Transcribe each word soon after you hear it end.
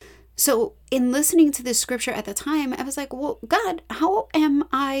So in listening to this scripture at the time, I was like, well, God, how am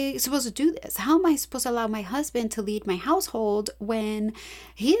I supposed to do this? How am I supposed to allow my husband to lead my household when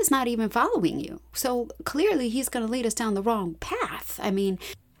he is not even following you? So clearly he's going to lead us down the wrong path. I mean,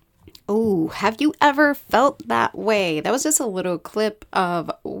 oh, have you ever felt that way? That was just a little clip of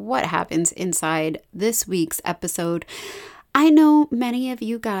what happens inside this week's episode. I know many of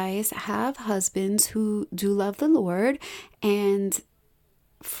you guys have husbands who do love the Lord and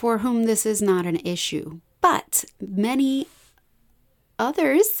for whom this is not an issue. But many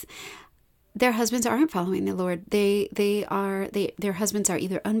others, their husbands aren't following the Lord. Their husbands are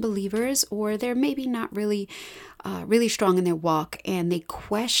either unbelievers or they're maybe not really strong in their walk, and they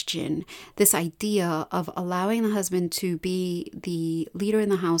question this idea of allowing the husband to be the leader in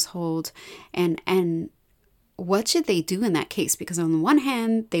the household, and what should they do in that case? Because on the one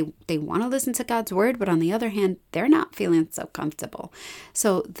hand, they want to listen to God's word, but on the other hand, they're not feeling so comfortable.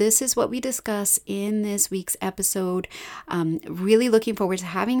 So this is what we discuss in this week's episode. Really looking forward to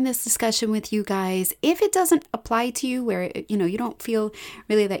having this discussion with you guys. If it doesn't apply to you, where you don't feel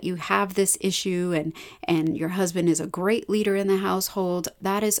really that you have this issue and your husband is a great leader in the household,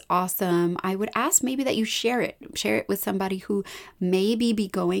 that is awesome. I would ask maybe that you share it with somebody who maybe be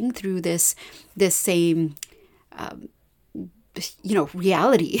going through this same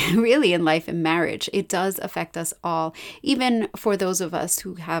reality really in life and marriage. It does affect us all. Even for those of us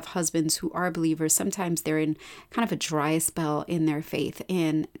who have husbands who are believers, sometimes they're in kind of a dry spell in their faith.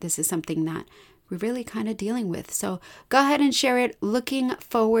 And this is something that we're really kind of dealing with. So go ahead and share it. Looking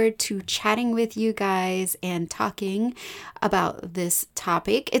forward to chatting with you guys and talking about this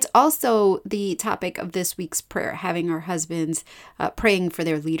topic. It's also the topic of this week's prayer, having our husbands praying for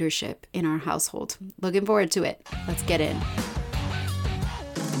their leadership in our household. Looking forward to it. Let's get in.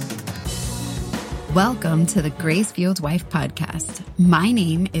 Welcome to the Grace-Fueled Wife podcast. My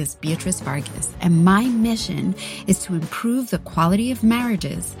name is Beatrice Vargas, and my mission is to improve the quality of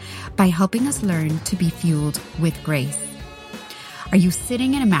marriages by helping us learn to be fueled with grace. Are you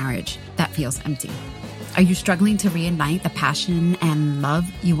sitting in a marriage that feels empty? Are you struggling to reignite the passion and love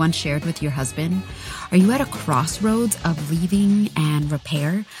you once shared with your husband? Are you at a crossroads of leaving and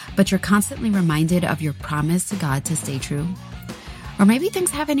repair, but you're constantly reminded of your promise to God to stay true? Or maybe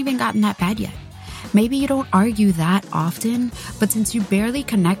things haven't even gotten that bad yet. Maybe you don't argue that often, but since you barely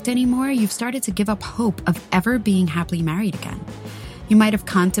connect anymore, you've started to give up hope of ever being happily married again. You might have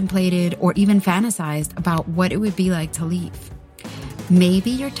contemplated or even fantasized about what it would be like to leave. Maybe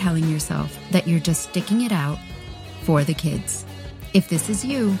you're telling yourself that you're just sticking it out for the kids. If this is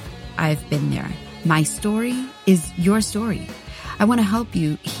you, I've been there. My story is your story. I want to help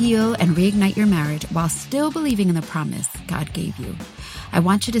you heal and reignite your marriage while still believing in the promise God gave you. I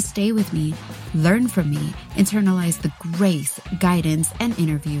want you to stay with me, learn from me, internalize the grace, guidance, and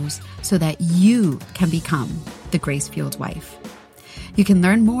interviews so that you can become the grace-fueled wife. You can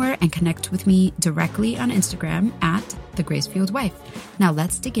learn more and connect with me directly on Instagram at the grace-fueled wife. Now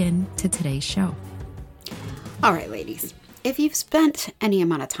let's dig into today's show. All right, ladies, if you've spent any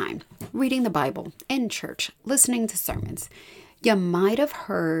amount of time reading the Bible in church, listening to sermons, you might have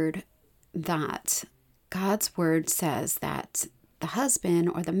heard that God's word says that the husband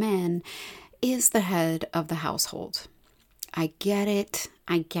or the man is the head of the household. I get it.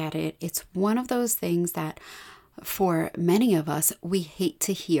 It's one of those things that for many of us, we hate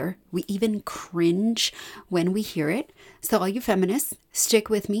to hear. We even cringe when we hear it. So all you feminists, stick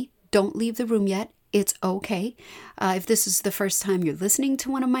with me. Don't leave the room yet. It's okay. If this is the first time you're listening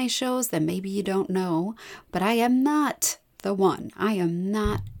to one of my shows, then maybe you don't know, but I am not the one. I am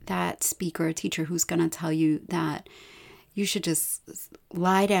not that speaker or teacher who's going to tell you that you should just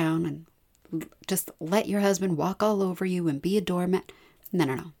lie down and just let your husband walk all over you and be a doormat.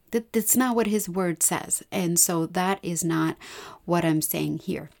 No. That's not what his word says. And so that is not what I'm saying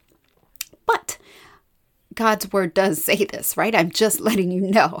here. But God's word does say this, right? I'm just letting you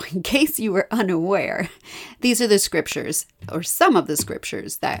know, in case you were unaware. These are the scriptures, or some of the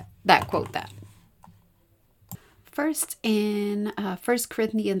scriptures that quote that. First in 1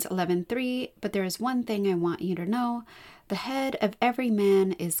 Corinthians 11:3, but there is one thing I want you to know. The head of every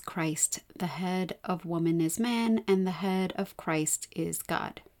man is Christ. The head of woman is man, and the head of Christ is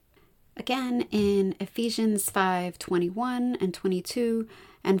God. Again, in Ephesians 5:21 and 22,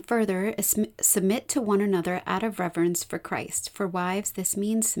 and further, submit to one another out of reverence for Christ. For wives, this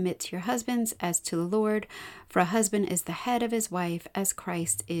means submit to your husbands as to the Lord. For a husband is the head of his wife, as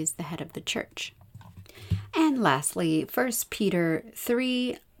Christ is the head of the church. And lastly, 1 Peter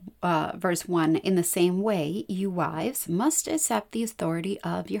 3, verse 1, in the same way, you wives must accept the authority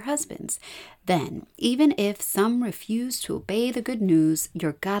of your husbands. Then, even if some refuse to obey the good news,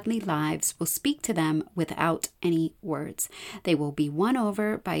 your godly lives will speak to them without any words. They will be won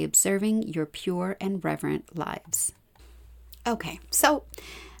over by observing your pure and reverent lives. Okay, so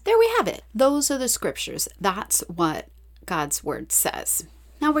there we have it. Those are the scriptures. That's what God's word says.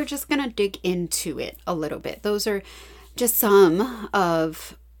 Now we're just going to dig into it a little bit. Those are just some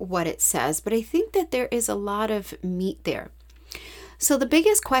of what it says, but I think that there is a lot of meat there. So the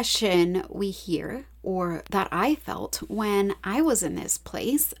biggest question we hear, or that I felt when I was in this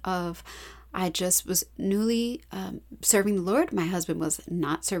place of, I just was newly serving the Lord. My husband was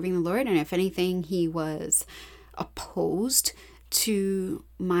not serving the Lord, and if anything, he was opposed to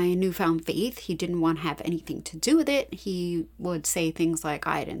my newfound faith. He didn't want to have anything to do with it. He would say things like,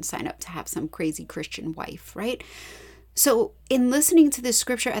 I didn't sign up to have some crazy Christian wife, right? So in listening to this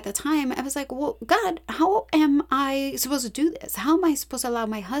scripture at the time, I was like, well, God, how am I supposed to do this? How am I supposed to allow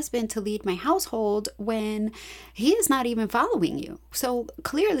my husband to lead my household when he is not even following you? So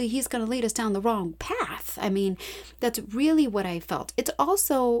clearly he's going to lead us down the wrong path. I mean, that's really what I felt. It's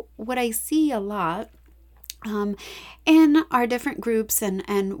also what I see a lot in our different groups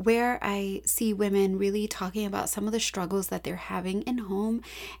and where I see women really talking about some of the struggles that they're having in home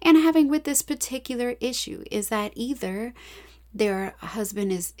and having with this particular issue is that either their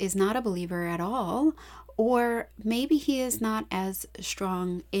husband is not a believer at all, or maybe he is not as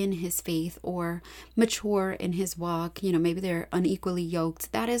strong in his faith or mature in his walk. You know, maybe they're unequally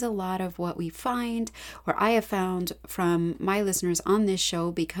yoked. That is a lot of what we find, or I have found from my listeners on this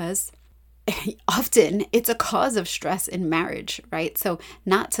show, because often it's a cause of stress in marriage, right? So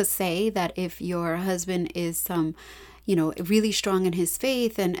not to say that if your husband is really strong in his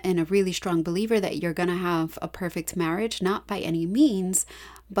faith and a really strong believer that you're going to have a perfect marriage, not by any means,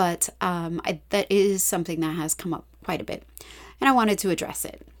 but that is something that has come up quite a bit. And I wanted to address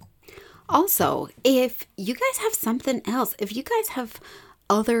it. Also, if you guys have something else, if you guys have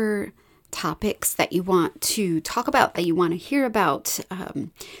other topics that you want to talk about, that you want to hear about,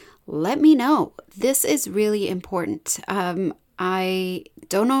 let me know. This is really important. I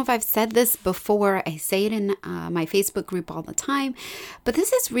don't know if I've said this before. I say it in my Facebook group all the time, but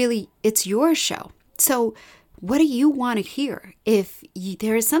this is really, it's your show. So what do you want to hear? If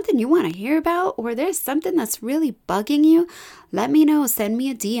there is something you want to hear about, or there's something that's really bugging you, let me know. Send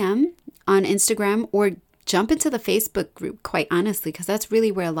me a DM on Instagram or jump into the Facebook group, quite honestly, because that's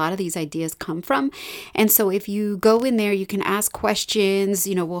really where a lot of these ideas come from. And so if you go in there, you can ask questions,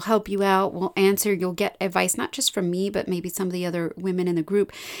 we'll help you out, we'll answer, you'll get advice, not just from me, but maybe some of the other women in the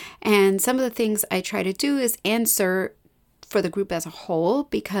group. And some of the things I try to do is answer for the group as a whole,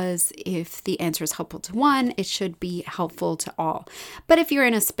 because if the answer is helpful to one, it should be helpful to all. But if you're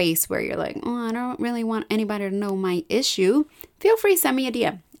in a space where you're like, oh, I don't really want anybody to know my issue, feel free to send me a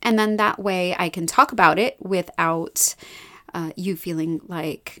DM. And then that way I can talk about it without you feeling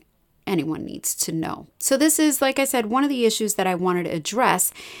like anyone needs to know. So this is, like I said, one of the issues that I wanted to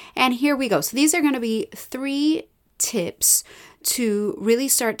address. And here we go. So these are going to be 3 tips to really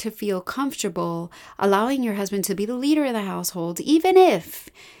start to feel comfortable allowing your husband to be the leader of the household, even if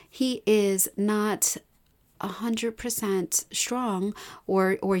he is not 100% strong,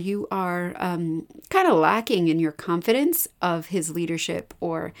 or you are kind of lacking in your confidence of his leadership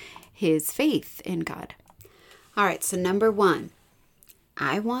or his faith in God. All right, so number 1,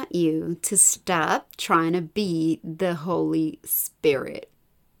 I want you to stop trying to be the Holy Spirit.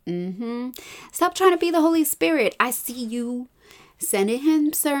 Stop trying to be the Holy Spirit. I see you sending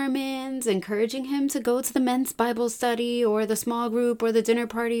him sermons, encouraging him to go to the men's Bible study or the small group or the dinner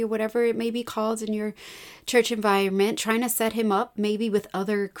party or whatever it may be called in your church environment, trying to set him up maybe with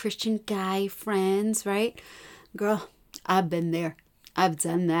other Christian guy friends, right? Girl, I've been there. I've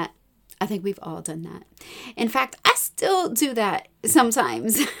done that. I think we've all done that. In fact, I still do that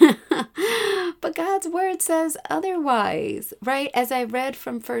sometimes. But God's word says otherwise, right? As I read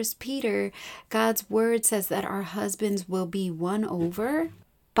from 1 Peter, God's word says that our husbands will be won over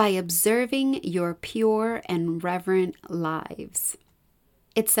by observing your pure and reverent lives.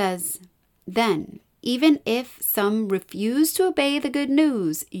 It says, then, even if some refuse to obey the good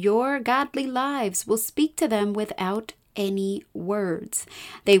news, your godly lives will speak to them without any words.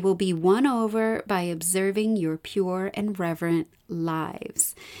 They will be won over by observing your pure and reverent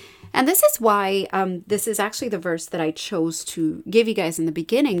lives. And this is why this is actually the verse that I chose to give you guys in the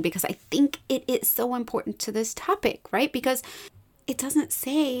beginning, because I think it is so important to this topic, right? Because it doesn't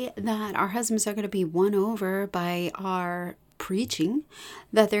say that our husbands are going to be won over by our preaching,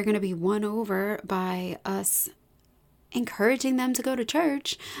 that they're going to be won over by us encouraging them to go to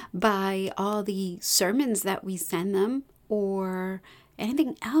church by all the sermons that we send them or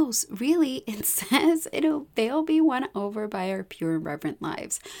anything else. Really, it says they'll be won over by our pure and reverent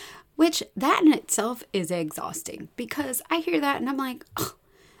lives, which that in itself is exhausting, because I hear that and I'm like, oh,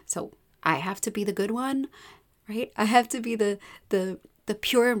 so I have to be the good one, right? I have to be the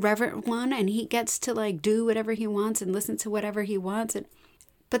pure and reverent one, and he gets to like do whatever he wants and listen to whatever he wants.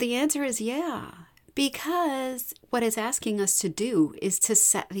 But the answer is yeah, because what it's asking us to do is to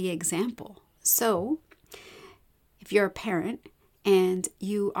set the example. So if you're a parent and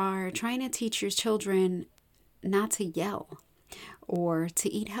you are trying to teach your children not to yell or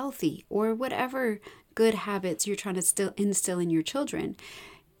to eat healthy or whatever good habits you're trying to still instill in your children,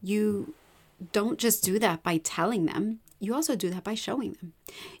 you don't just do that by telling them. You also do that by showing them.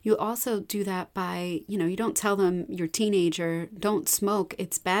 You also do that by, you don't tell them, your teenager, don't smoke,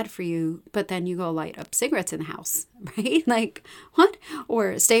 it's bad for you, but then you go light up cigarettes in the house, right? Like, what?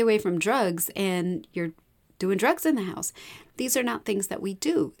 Or stay away from drugs and you're doing drugs in the house. These are not things that we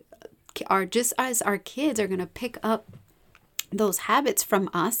do. Just as our kids are going to pick up those habits from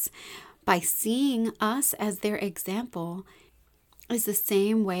us by seeing us as their example, is the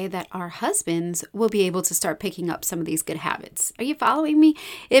same way that our husbands will be able to start picking up some of these good habits. Are you following me?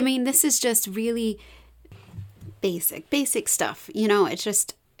 I mean, this is just really basic stuff. It's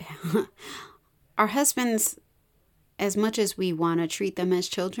just our husbands, as much as we want to treat them as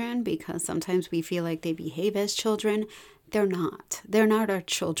children, because sometimes we feel like they behave as children, they're not. They're not our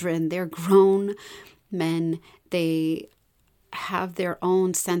children. They're grown men. They have their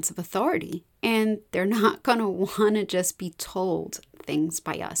own sense of authority, and they're not going to want to just be told things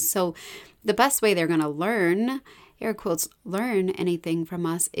by us. So the best way they're going to learn, air quotes, learn anything from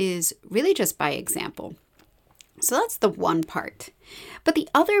us is really just by example. So that's the one part. But the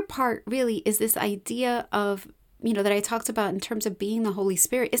other part really is this idea of, that I talked about in terms of being the Holy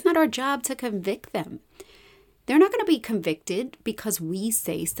Spirit. It's not our job to convict them. They're not going to be convicted because we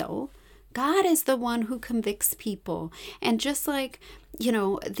say so. God is the one who convicts people. And just like,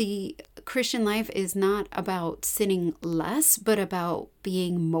 the Christian life is not about sinning less, but about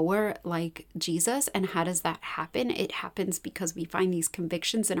being more like Jesus. And how does that happen? It happens because we find these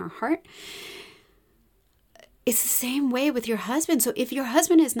convictions in our heart. It's the same way with your husband. So if your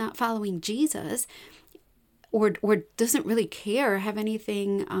husband is not following Jesus or doesn't really care, have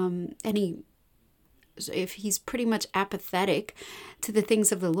anything, if he's pretty much apathetic to the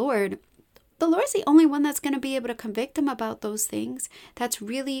things of the Lord's the only one that's going to be able to convict him about those things. That's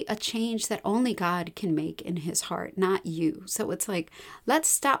really a change that only God can make in his heart, not you. So it's like, let's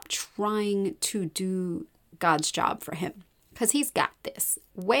stop trying to do God's job for him, because he's got this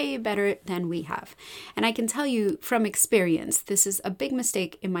way better than we have. And I can tell you from experience, this is a big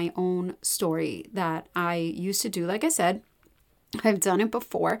mistake in my own story that I used to do. Like I said, I've done it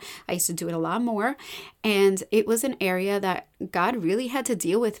before. I used to do it a lot more. And it was an area that God really had to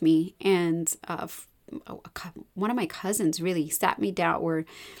deal with me. And one of my cousins really sat me down or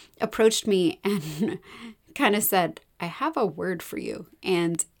approached me and kind of said, I have a word for you.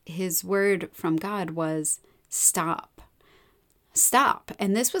 And his word from God was stop. Stop.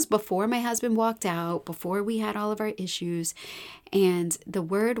 And this was before my husband walked out, before we had all of our issues. And the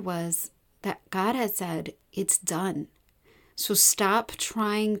word was that God had said, it's done. So stop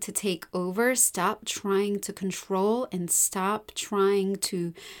trying to take over, stop trying to control, and stop trying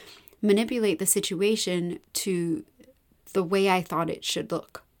to manipulate the situation to the way I thought it should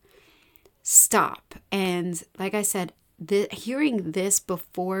look. Stop. And like I said, hearing this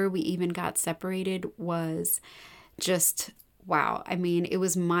before we even got separated was just, wow. I mean, it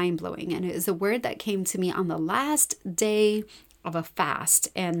was mind-blowing. And it was a word that came to me on the last day of a fast.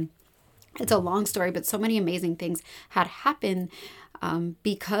 And it's a long story, but so many amazing things had happened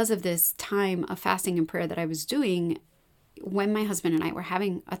because of this time of fasting and prayer that I was doing when my husband and I were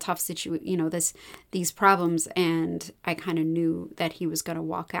having a tough situation, these problems, and I kind of knew that he was going to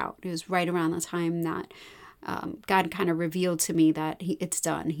walk out. It was right around the time that God kind of revealed to me that it's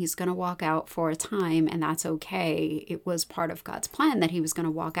done. He's going to walk out for a time, and that's okay. It was part of God's plan that he was going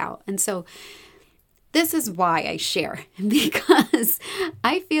to walk out. And so this is why I share, because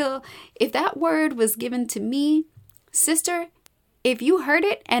I feel if that word was given to me, sister, if you heard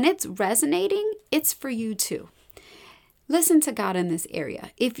it and it's resonating, it's for you too. Listen to God in this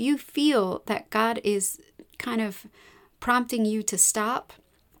area. If you feel that God is kind of prompting you to stop,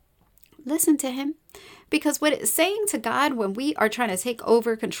 listen to him. Because what it's saying to God when we are trying to take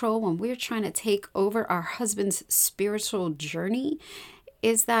over control, when we're trying to take over our husband's spiritual journey,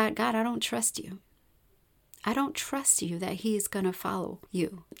 is that, God, I don't trust you. I don't trust you that he's going to follow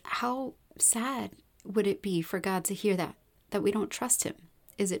you. How sad would it be for God to hear that we don't trust him?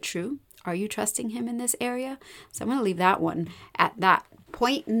 Is it true? Are you trusting him in this area? So I'm going to leave that one at that.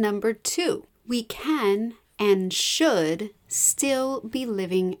 Point number 2, we can and should still be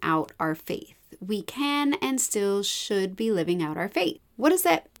living out our faith. We can and still should be living out our faith. What does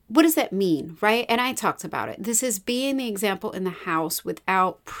that mean, right? And I talked about it. This is being the example in the house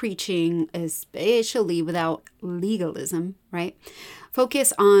without preaching, especially without legalism, right?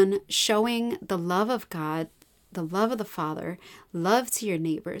 Focus on showing the love of God, the love of the Father, love to your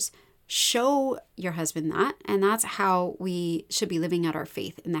neighbors. Show your husband that, and that's how we should be living out our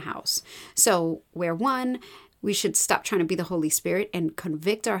faith in the house. So where 1, we should stop trying to be the Holy Spirit and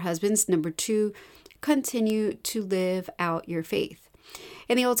convict our husbands. Number 2, continue to live out your faith.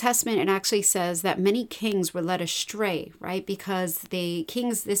 In the Old Testament, it actually says that many kings were led astray, right? Because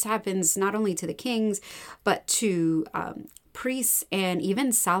this happens not only to the kings, but to priests and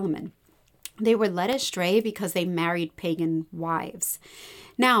even Solomon. They were led astray because they married pagan wives.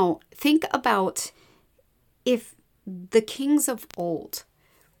 Now, think about if the kings of old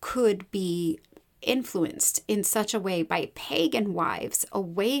could be influenced in such a way by pagan wives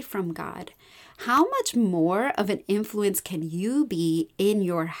away from God, how much more of an influence can you be in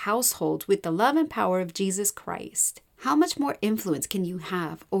your household with the love and power of Jesus Christ? How much more influence can you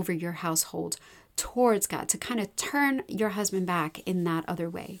have over your household towards God to kind of turn your husband back in that other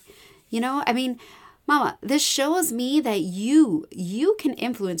way? Mama, this shows me that you can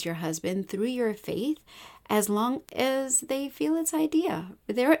influence your husband through your faith as long as they feel it's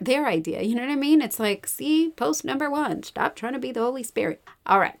their idea. You know what I mean? It's like, see, post number 1, stop trying to be the Holy Spirit.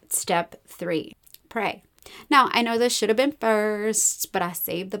 All right, step 3, pray. Now, I know this should have been first, but I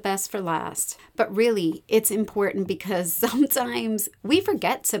saved the best for last. But really, it's important because sometimes we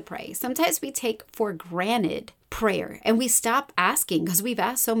forget to pray. Sometimes we take for granted prayer and we stop asking because we've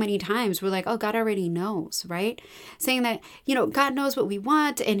asked so many times. We're like, oh, God already knows, right? Saying that, God knows what we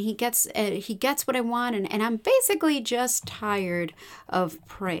want and he gets what I want. And I'm basically just tired of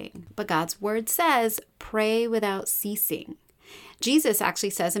praying. But God's word says, pray without ceasing. Jesus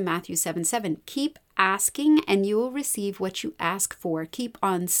actually says in Matthew 7:7, keep asking and you will receive what you ask for. Keep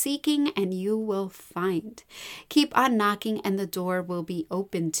on seeking and you will find. Keep on knocking and the door will be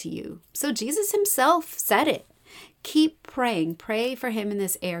open to you. So Jesus himself said it. Keep praying. Pray for him in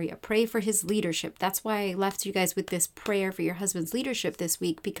this area. Pray for his leadership. That's why I left you guys with this prayer for your husband's leadership this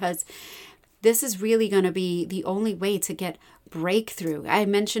week, because this is really going to be the only way to get breakthrough. I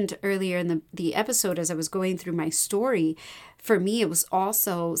mentioned earlier in the episode as I was going through my story, for me, it was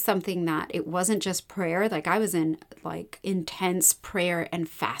also something that it wasn't just prayer. Like I was in intense prayer and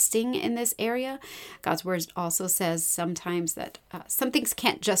fasting in this area. God's word also says sometimes that some things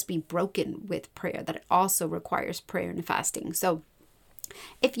can't just be broken with prayer, that it also requires prayer and fasting. So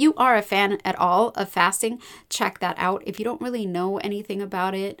if you are a fan at all of fasting, check that out. If you don't really know anything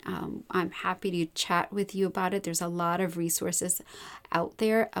about it, I'm happy to chat with you about it. There's a lot of resources out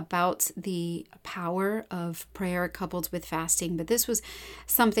there about the power of prayer coupled with fasting. But this was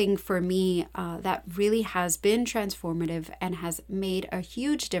something for me that really has been transformative and has made a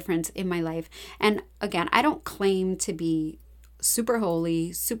huge difference in my life. And again, I don't claim to be super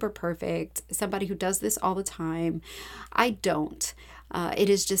holy, super perfect, somebody who does this all the time. I don't. It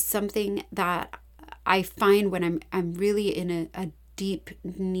is just something that I find when I'm really in a deep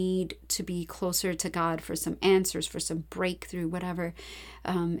need to be closer to God for some answers, for some breakthrough, whatever.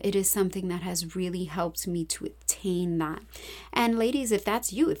 It is something that has really helped me to attain that. And ladies, if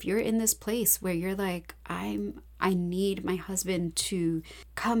that's you, if you're in this place where you're like, I need my husband to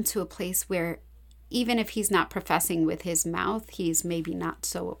come to a place where even if he's not professing with his mouth, he's maybe not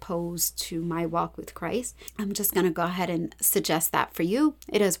so opposed to my walk with Christ. I'm just going to go ahead and suggest that for you.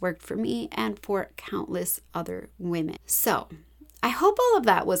 It has worked for me and for countless other women. So I hope all of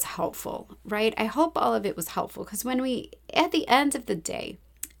that was helpful, right? I hope all of it was helpful because at the end of the day,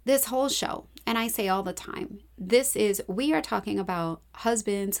 this whole show, and I say all the time, we are talking about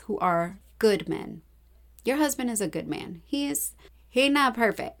husbands who are good men. Your husband is a good man. He's not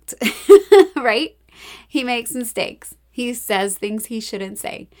perfect, right? He makes mistakes. He says things he shouldn't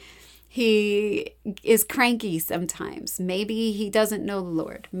say. He is cranky sometimes. Maybe he doesn't know the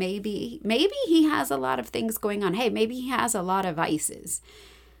Lord. Maybe he has a lot of things going on. Hey, maybe he has a lot of vices.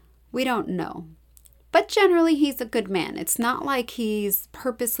 We don't know. But generally, he's a good man. It's not like he's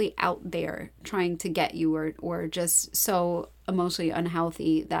purposely out there trying to get you or just so emotionally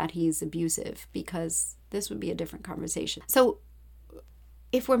unhealthy that he's abusive, because this would be a different conversation. So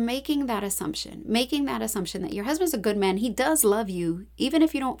if we're making that assumption that your husband's a good man, he does love you, even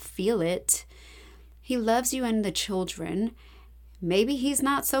if you don't feel it. He loves you and the children. maybe he's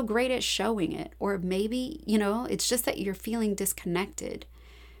not so great at showing it, or maybe, it's just that you're feeling disconnected,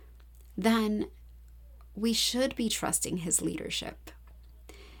 then we should be trusting his leadership.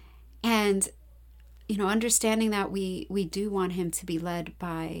 And, understanding that we do want him to be led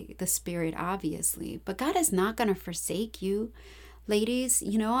by the Spirit, obviously, but God is not going to forsake you. Ladies,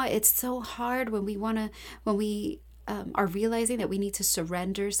 it's so hard when we are realizing that we need to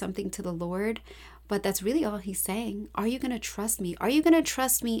surrender something to the Lord, but that's really all he's saying. Are you going to trust me? Are you going to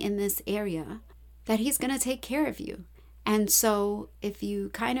trust me in this area that he's going to take care of you? And so if you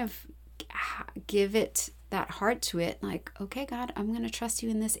kind of give it that heart to it, like, okay, God, I'm going to trust you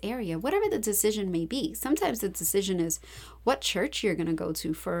in this area, whatever the decision may be. Sometimes the decision is what church you're going to go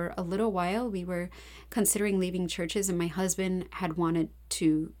to. For a little while, we were considering leaving churches, and my husband had wanted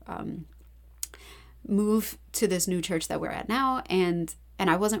to move to this new church that we're at now, and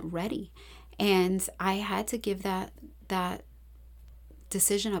I wasn't ready. And I had to give that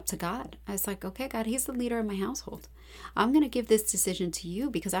decision up to God. I was like, okay, God, he's the leader of my household. I'm going to give this decision to you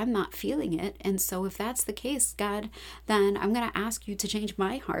because I'm not feeling it. And so if that's the case, God, then I'm going to ask you to change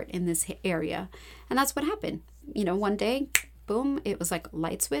my heart in this area. And that's what happened. One day, boom, it was like a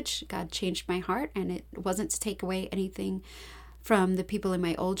light switch. God changed my heart, and it wasn't to take away anything from the people in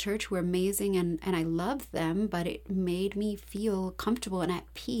my old church who were amazing, and I loved them, but it made me feel comfortable and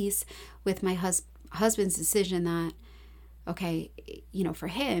at peace with my husband's decision that, okay, for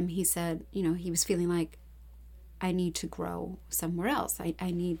him, he said, he was feeling like, I need to grow somewhere else.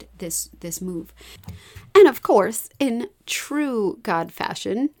 I need this move. And of course, in true God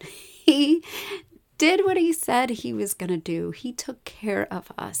fashion, he did what he said he was going to do. He took care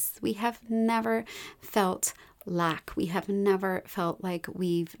of us. We have never felt lack. We have never felt like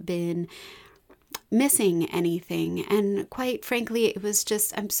we've been missing anything. And quite frankly, it was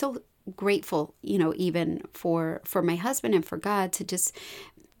just, I'm so grateful, even for my husband and for God to just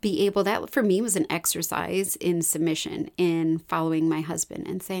be able, that for me was an exercise in submission, in following my husband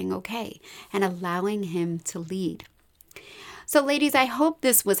and saying, okay, and allowing him to lead. So ladies, I hope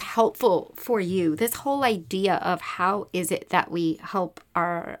this was helpful for you. This whole idea of how is it that we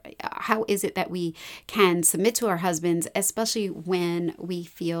can submit to our husbands, especially when we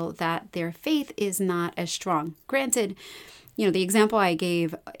feel that their faith is not as strong. Granted, the example I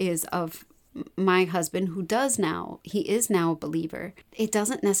gave is of my husband he is now a believer. It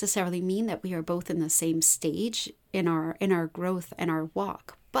doesn't necessarily mean that we are both in the same stage in our growth and our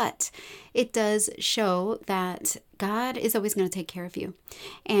walk, but it does show that God is always going to take care of you.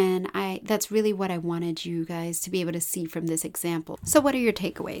 And that's really what I wanted you guys to be able to see from this example. So what are your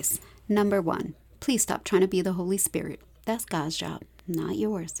takeaways? Number 1, please stop trying to be the Holy Spirit. That's God's job, not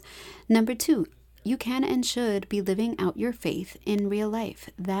yours. Number 2, you can and should be living out your faith in real life.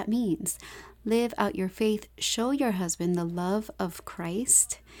 That means live out your faith, show your husband the love of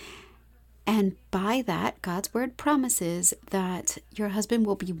Christ, and by that, God's word promises that your husband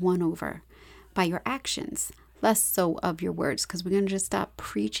will be won over by your actions, less so of your words, because we're going to just stop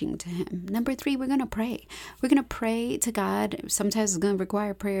preaching to him. Number 3, we're going to pray. We're going to pray to God. Sometimes it's going to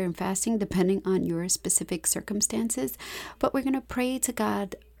require prayer and fasting, depending on your specific circumstances, but we're going to pray to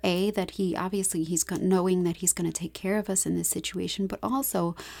God, that knowing that he's going to take care of us in this situation, but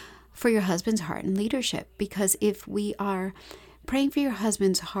also for your husband's heart and leadership. Because if we are praying for your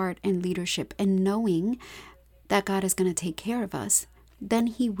husband's heart and leadership and knowing that God is going to take care of us, then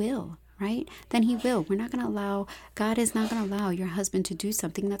he will, right? Then he will. God is not going to allow your husband to do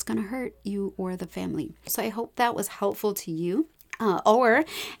something that's going to hurt you or the family. So I hope that was helpful to you. Or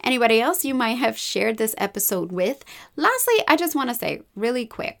anybody else you might have shared this episode with. Lastly, I just want to say really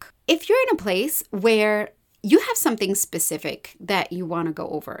quick, if you're in a place where you have something specific that you want to go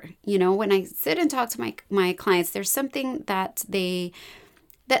over, when I sit and talk to my clients, there's something that they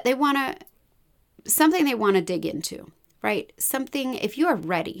want to dig into, right? Something, if you are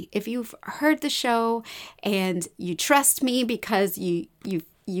ready, if you've heard the show and you trust me because you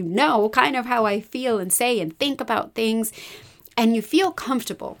know kind of how I feel and say and think about things, and you feel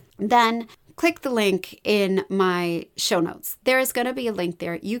comfortable, then click the link in my show notes. There is going to be a link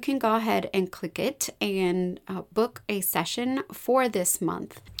there. You can go ahead and click it and book a session for this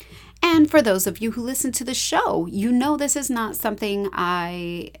month. And for those of you who listen to the show, this is not something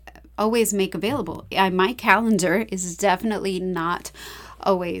I always make available. My calendar is definitely not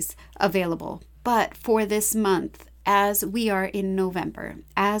always available. But for this month, as we are in November,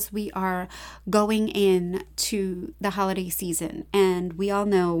 as we are going into the holiday season, and we all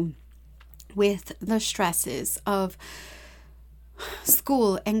know with the stresses of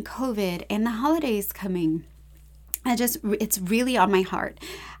school and COVID and the holidays coming, it's really on my heart.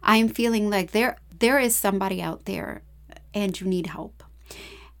 I'm feeling like there is somebody out there and you need help.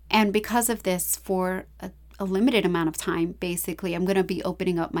 And because of this, for a limited amount of time, basically, I'm going to be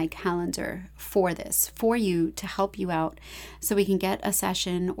opening up my calendar for this, for you, to help you out so we can get a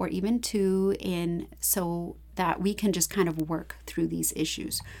session or even two in so that we can just kind of work through these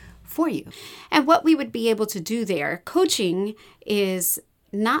issues for you. And what we would be able to do there, coaching is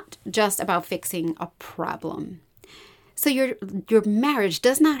not just about fixing a problem. So your marriage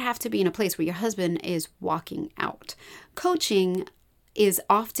does not have to be in a place where your husband is walking out. Coaching is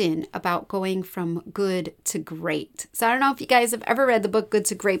often about going from good to great. So I don't know if you guys have ever read the book Good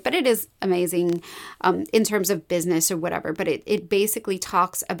to Great, but it is amazing in terms of business or whatever. But it basically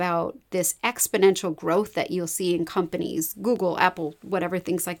talks about this exponential growth that you'll see in companies, Google, Apple, whatever,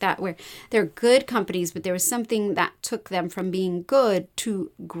 things like that, where they're good companies, but there was something that took them from being good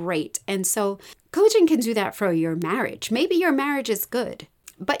to great. And so coaching can do that for your marriage. Maybe your marriage is good,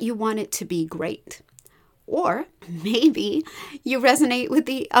 but you want it to be great. Or maybe you resonate with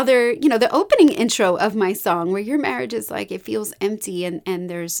the other, the opening intro of my song, where your marriage is like, it feels empty and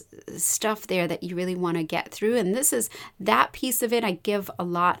there's stuff there that you really want to get through. And this is that piece of it. I give a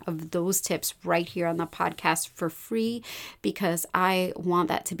lot of those tips right here on the podcast for free because I want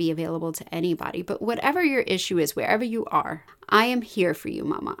that to be available to anybody. But whatever your issue is, wherever you are, I am here for you,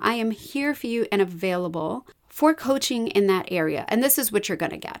 mama. I am here for you and available for coaching in that area. And this is what you're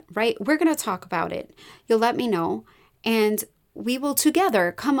going to get, right? We're going to talk about it. You'll let me know. And we will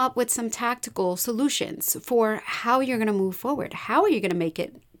together come up with some tactical solutions for how you're going to move forward. How are you going to make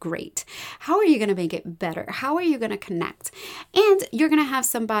it great? How are you going to make it better? How are you going to connect? And you're going to have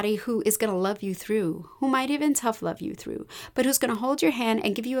somebody who is going to love you through, who might even tough love you through, but who's going to hold your hand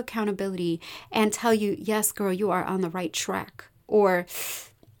and give you accountability and tell you, yes, girl, you are on the right track. Or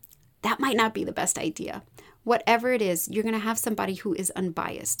that might not be the best idea. Whatever it is, you're going to have somebody who is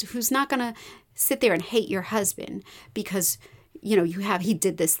unbiased, who's not going to sit there and hate your husband because, he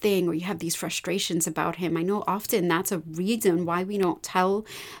did this thing or you have these frustrations about him. I know often that's a reason why we don't tell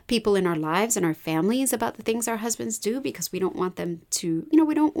people in our lives and our families about the things our husbands do, because we don't want them to,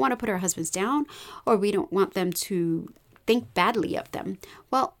 we don't want to put our husbands down, or we don't want them to think badly of them.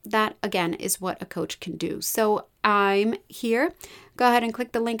 Well, that again is what a coach can do. So I'm here. Go ahead and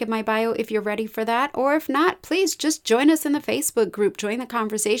click the link in my bio if you're ready for that. Or if not, please just join us in the Facebook group, join the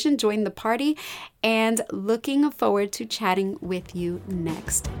conversation, join the party, and looking forward to chatting with you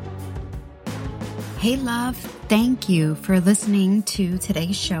next. Hey, love, thank you for listening to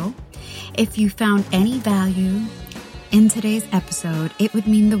today's show. If you found any value in today's episode, it would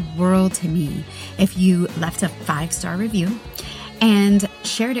mean the world to me if you left a 5-star review and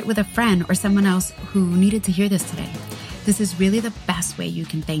shared it with a friend or someone else who needed to hear this today. This is really the best way you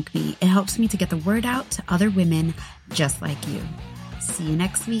can thank me. It helps me to get the word out to other women just like you. See you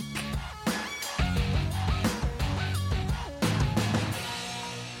next week.